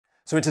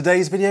So in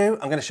today's video,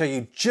 I'm going to show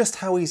you just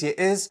how easy it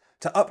is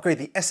to upgrade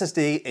the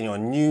SSD in your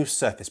new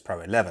Surface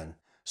Pro 11,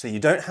 so you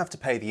don't have to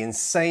pay the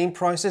insane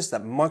prices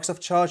that Microsoft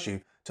charge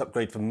you to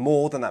upgrade for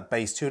more than that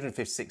base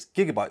 256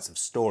 gigabytes of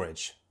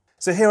storage.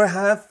 So here I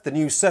have the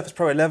new Surface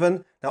Pro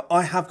 11. Now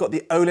I have got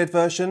the OLED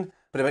version,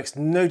 but it makes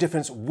no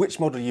difference which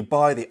model you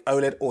buy, the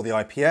OLED or the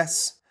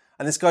IPS.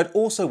 And this guide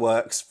also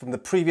works from the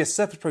previous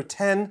Surface Pro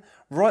 10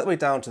 right the way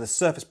down to the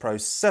Surface Pro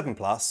 7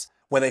 Plus,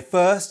 where they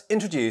first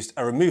introduced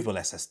a removable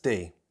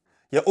SSD.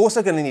 You're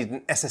also going to need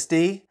an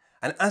SSD,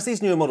 and as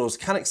these newer models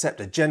can accept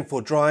a Gen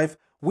 4 drive,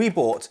 we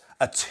bought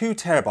a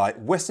 2TB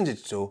Western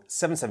Digital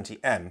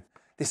 770M.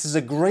 This is a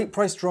great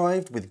price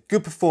drive with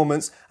good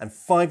performance and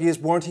 5 years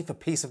warranty for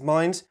peace of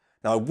mind.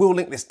 Now I will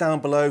link this down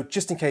below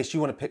just in case you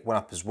want to pick one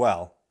up as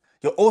well.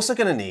 You're also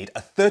going to need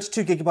a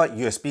 32GB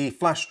USB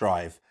flash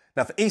drive.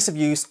 Now for ease of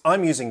use,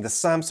 I'm using the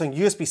Samsung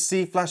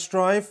USB-C flash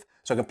drive,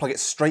 so I can plug it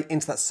straight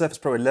into that Surface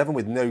Pro 11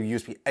 with no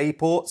USB-A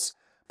ports.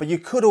 But you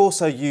could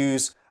also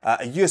use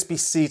a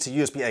USB-C to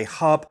USB-A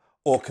hub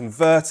or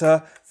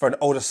converter for an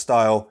older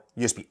style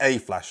USB-A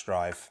flash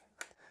drive.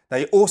 Now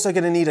you're also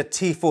going to need a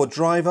T4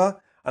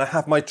 driver, and I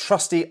have my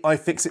trusty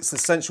iFixit's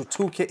Essential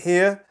Toolkit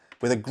here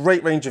with a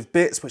great range of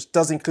bits, which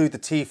does include the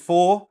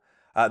T4.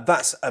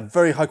 That's a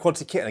very high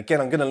quality kit, and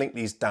again I'm going to link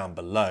these down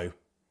below.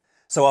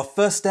 So our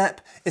first step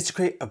is to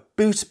create a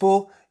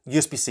bootable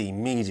USB-C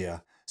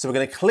media. So we're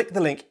going to click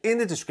the link in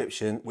the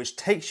description, which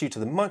takes you to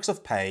the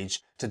Microsoft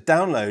page to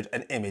download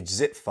an image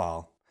zip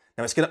file.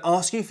 Now it's going to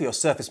ask you for your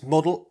Surface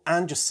model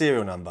and your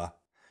serial number.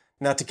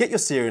 Now to get your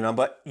serial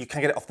number, you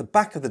can get it off the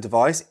back of the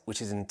device,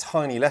 which is in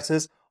tiny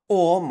letters,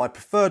 or my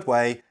preferred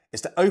way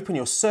is to open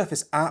your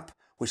Surface app,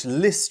 which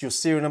lists your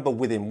serial number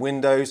within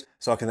Windows,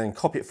 so I can then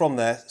copy it from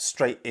there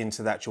straight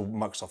into the actual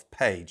Microsoft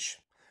page.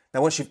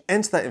 Now once you've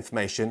entered that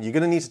information, you're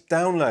going to need to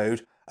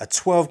download a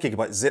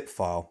 12GB zip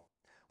file.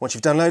 Once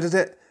you've downloaded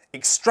it,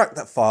 extract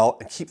that file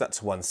and keep that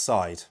to one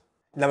side.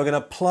 Now we're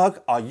going to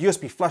plug our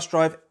USB flash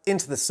drive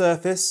into the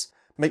Surface.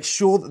 Make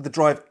sure that the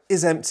drive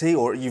is empty,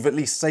 or you've at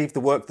least saved the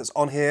work that's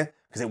on here,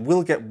 because it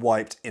will get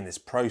wiped in this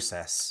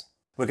process.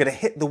 We're going to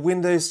hit the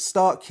Windows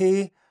Start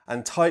key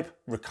and type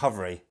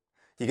recovery.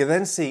 You can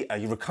then see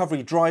a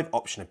recovery drive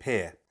option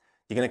appear.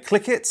 You're going to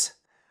click it,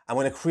 and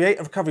when a create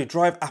a recovery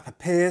drive app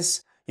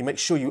appears, you make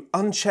sure you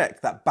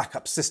uncheck that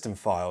backup system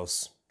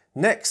files.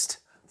 Next,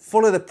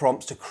 follow the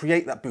prompts to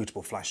create that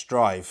bootable flash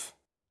drive.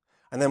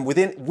 And then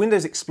within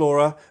Windows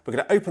Explorer, we're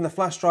going to open the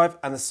flash drive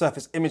and the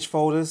Surface image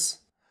folders.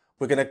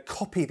 We're going to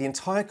copy the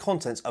entire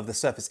contents of the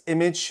Surface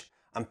image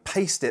and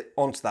paste it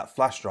onto that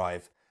flash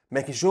drive,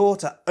 making sure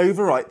to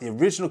overwrite the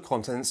original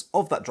contents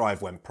of that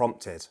drive when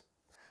prompted.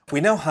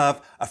 We now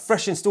have a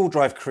fresh install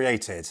drive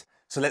created,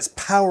 so let's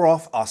power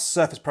off our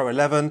Surface Pro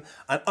 11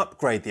 and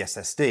upgrade the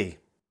SSD.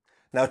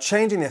 Now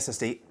changing the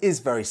SSD is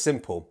very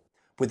simple.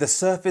 With the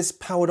Surface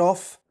powered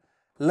off,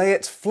 lay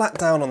it flat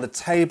down on the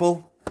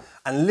table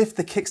and lift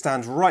the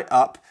kickstand right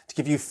up to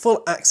give you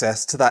full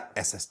access to that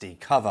SSD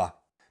cover.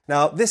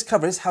 Now this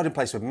cover is held in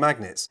place with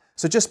magnets,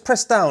 so just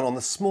press down on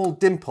the small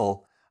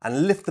dimple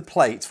and lift the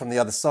plate from the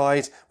other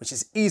side, which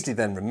is easily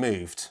then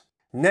removed.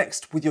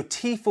 Next, with your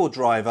T4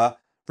 driver,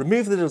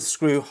 remove the little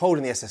screw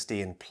holding the SSD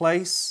in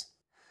place.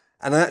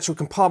 And the actual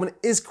compartment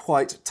is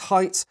quite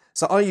tight,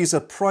 so I use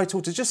a pry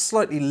tool to just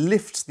slightly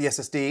lift the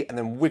SSD and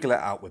then wiggle it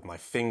out with my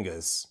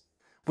fingers.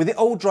 With the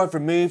old drive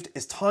removed,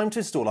 it's time to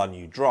install our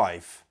new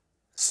drive.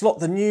 Slot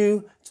the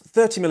new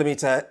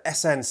 30mm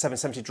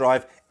SN770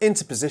 drive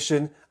into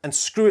position and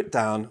screw it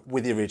down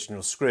with the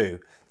original screw.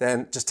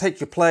 Then just take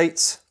your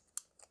plate,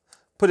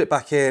 put it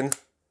back in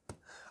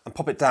and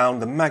pop it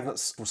down. The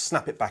magnets will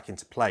snap it back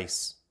into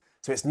place.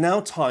 So it's now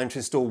time to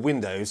install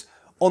Windows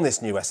on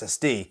this new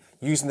SSD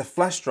using the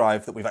flash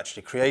drive that we've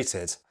actually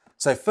created.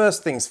 So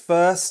first things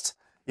first,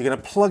 you're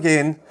going to plug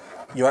in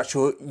your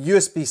actual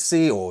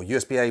USB-C or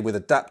USB-A with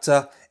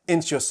adapter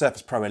into your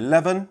Surface Pro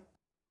 11.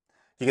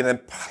 You're going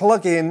to then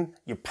plug in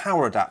your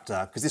power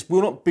adapter, because this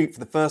will not boot for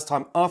the first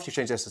time after you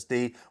change the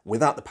SSD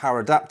without the power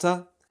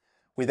adapter.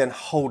 We then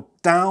hold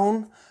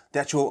down the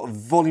actual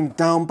volume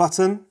down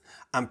button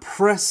and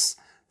press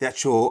the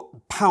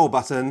actual power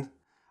button.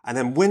 And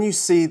then when you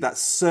see that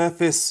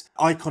Surface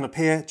icon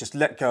appear, just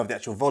let go of the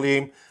actual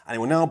volume and it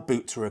will now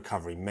boot to a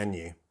recovery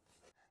menu.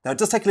 Now it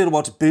does take a little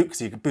while to boot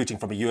because you're booting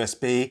from a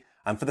USB.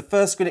 And for the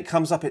first screen it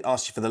comes up, it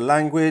asks you for the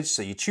language.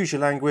 So you choose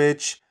your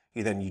language,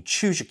 you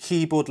choose your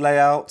keyboard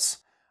layout.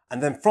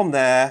 And then from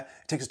there,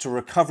 it takes us to a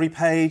recovery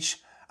page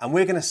and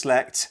we're going to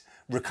select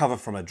recover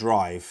from a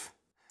drive.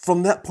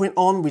 From that point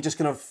on, we're just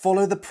going to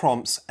follow the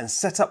prompts and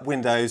set up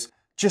Windows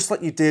just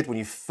like you did when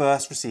you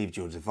first received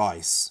your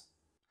device.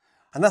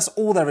 And that's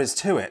all there is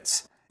to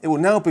it. It will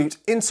now boot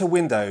into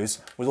Windows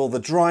with all the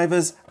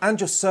drivers and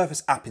your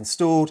Surface app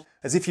installed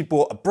as if you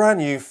bought a brand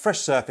new fresh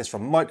Surface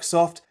from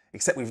Microsoft,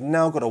 except we've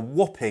now got a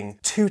whopping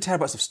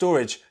 2TB of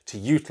storage to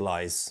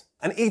utilize.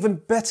 And even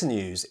better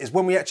news is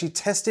when we actually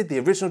tested the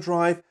original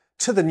drive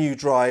to the new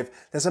drive,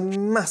 there's a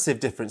massive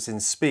difference in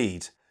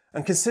speed.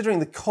 And considering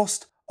the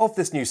cost of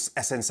this new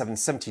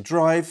SN770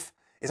 drive,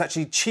 is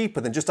actually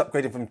cheaper than just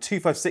upgrading from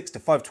 256 to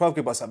 512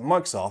 gigabytes at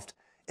Microsoft,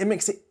 it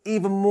makes it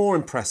even more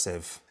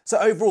impressive. So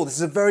overall, this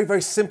is a very,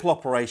 very simple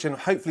operation.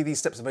 Hopefully these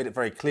steps have made it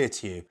very clear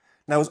to you.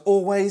 Now, as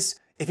always,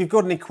 if you've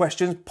got any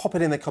questions, pop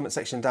it in the comment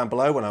section down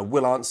below and I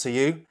will answer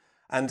you.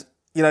 And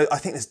I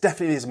think this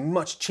definitely is a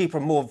much cheaper,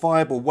 more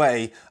viable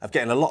way of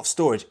getting a lot of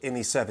storage in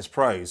these Surface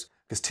Pros,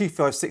 because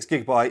 256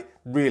 gigabyte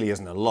really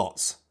isn't a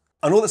lot.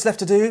 And all that's left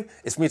to do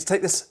is for me to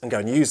take this and go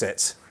and use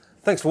it.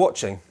 Thanks for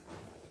watching.